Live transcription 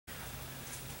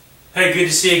Hey, good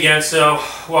to see you again. So,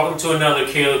 welcome to another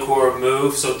core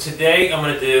move. So today I'm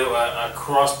going to do a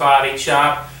cross-body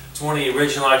chop. It's one of the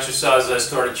original exercises I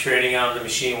started training on the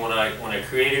machine when I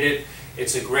created it.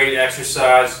 It's a great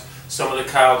exercise. Some of the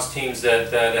college teams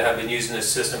that have been using this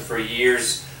system for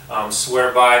years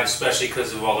swear by it, especially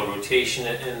because of all the rotation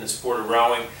in the sport of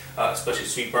rowing, especially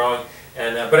sweep rowing.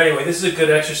 But anyway, this is a good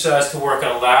exercise to work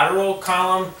on lateral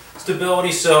column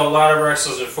stability. So a lot of our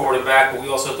exercises are forward and back, but we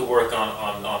also have to work on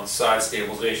side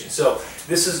stabilization. So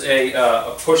this is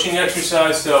a pushing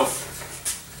exercise. So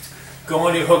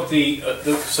going to hook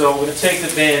so we're going to take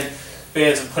the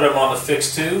bands and put them on the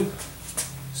fixed tube.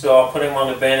 So I'll put them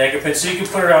on the band anchor pin. So you can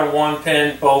put it on one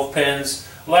pin, both pins.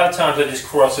 A lot of times I just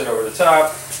cross it over the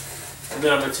top, and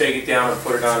then I'm going to take it down and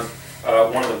put it on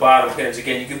one of the bottom pins.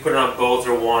 Again, you can put it on both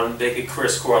or one. They could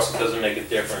crisscross. It doesn't make a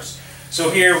difference. So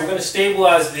here we're going to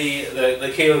stabilize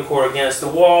the cable cord against the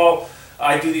wall.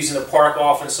 I do these in the park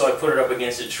often, so I put it up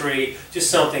against a tree,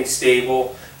 just something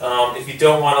stable. If you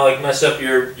don't want to mess up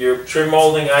your trim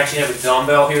molding, I actually have a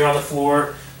dumbbell here on the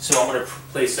floor, so I'm going to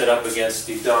place that up against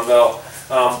the dumbbell.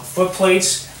 Foot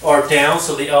plates are down,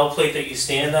 so the L plate that you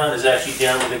stand on is actually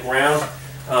down to the ground.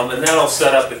 And that'll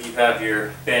set up if you have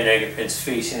your band anchor pins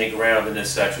facing the ground in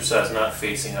this exercise, not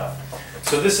facing up.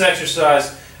 So this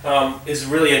exercise is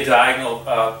really a diagonal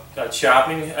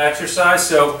chopping exercise.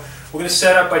 So we're going to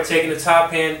set up by taking the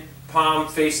top hand, palm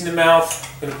facing the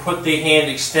mouth. We're going to put the hand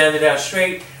extended out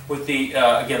straight with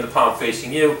again, the palm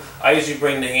facing you. I usually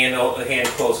bring the hand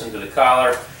close into the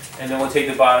collar, and then we'll take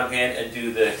the bottom hand and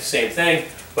do the same thing,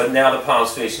 but now the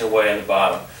palm's facing away on the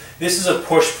bottom. This is a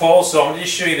push-pull, so I'm going to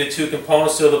just show you the two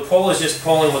components. So the pull is just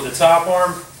pulling with the top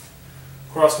arm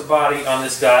across the body on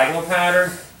this diagonal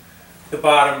pattern. The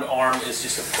bottom arm is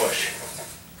just a push.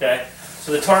 Okay?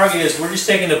 So the target is we're just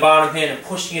taking the bottom hand and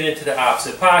pushing it into the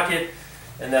opposite pocket,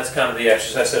 and that's kind of the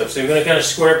exercise setup. So you're going to kind of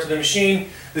square up to the machine.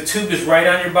 The tube is right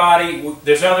on your body.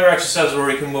 There's other exercises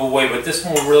where you can move away, but this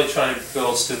one we're really trying to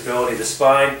build stability of the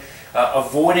spine,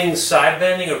 avoiding side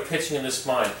bending or pitching in the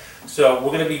spine. So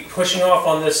we're going to be pushing off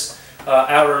on this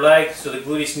outer leg, so the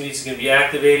gluteus medius is going to be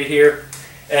activated here.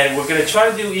 And we're going to try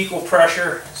to do equal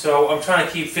pressure. So I'm trying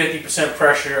to keep 50%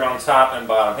 pressure on top and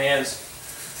bottom hands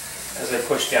as I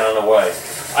push down and away.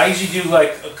 I usually do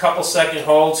like a couple second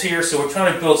holds here, so we're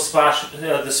trying to build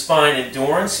the spine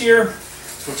endurance here.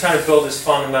 So we're trying to build this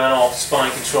fundamental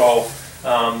spine control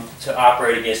to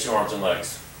operate against your arms and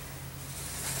legs.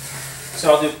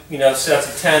 So I'll do sets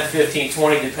of 10, 15,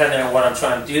 20 depending on what I'm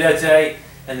trying to do that day,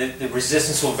 and the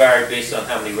resistance will vary based on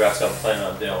how many reps I'm planning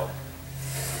on doing.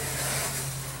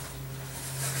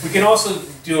 We can also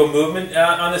do a movement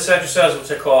on this exercise,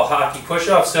 which I call a hockey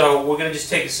push-off. So we're going to just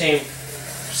take the same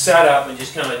setup and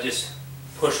just kind of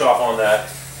push off on that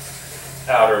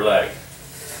outer leg.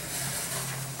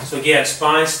 So again,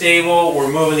 spine stable.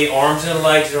 We're moving the arms and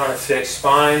legs. They're on a fixed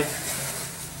spine.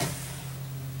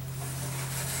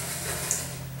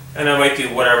 And I might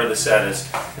do whatever the set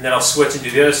is. And then I'll switch and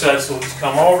do the other side. So we'll just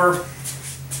come over.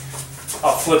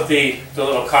 I'll flip the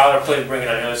little collar plate and bring it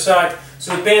on the other side.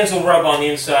 So the bands will rub on the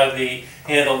inside of the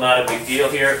handle, not a big deal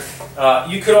here.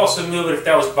 You could also move it if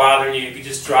that was bothering you. You could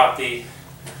just drop the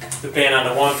band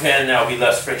onto one pin, and that'll be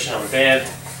less friction on the band.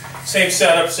 Same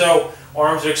setup, so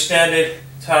arms are extended,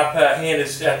 top hand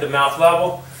is at the mouth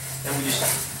level, and we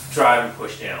just drive and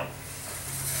push down.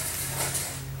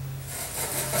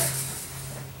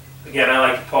 Again, I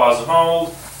like to pause and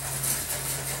hold.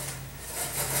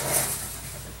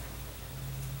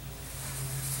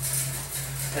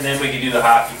 And then we can do the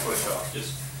hockey push-off,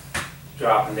 just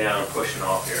dropping down and pushing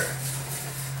off here.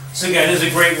 So again, this is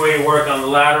a great way to work on the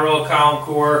lateral column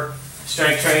core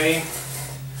strength training.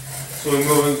 So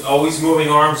we're always moving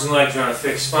arms and legs on a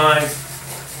fixed spine.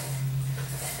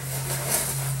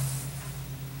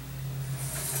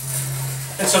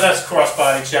 And so that's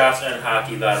cross-body chops and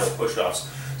hockey lateral push-offs.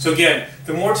 So again,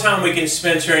 the more time we can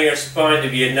spend turning our spine to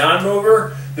be a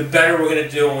non-mover, the better we're going to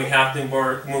do when we have to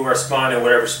move our spine in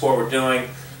whatever sport we're doing.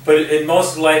 But in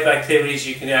most life activities,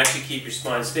 you can actually keep your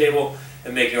spine stable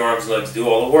and make your arms and legs do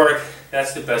all the work.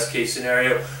 That's the best case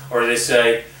scenario. Or they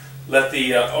say, let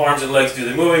the arms and legs do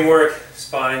the moving work,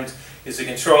 spine is the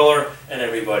controller, and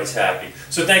everybody's happy.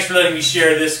 So thanks for letting me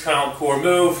share this column core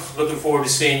move. Looking forward to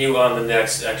seeing you on the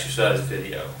next exercise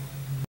video.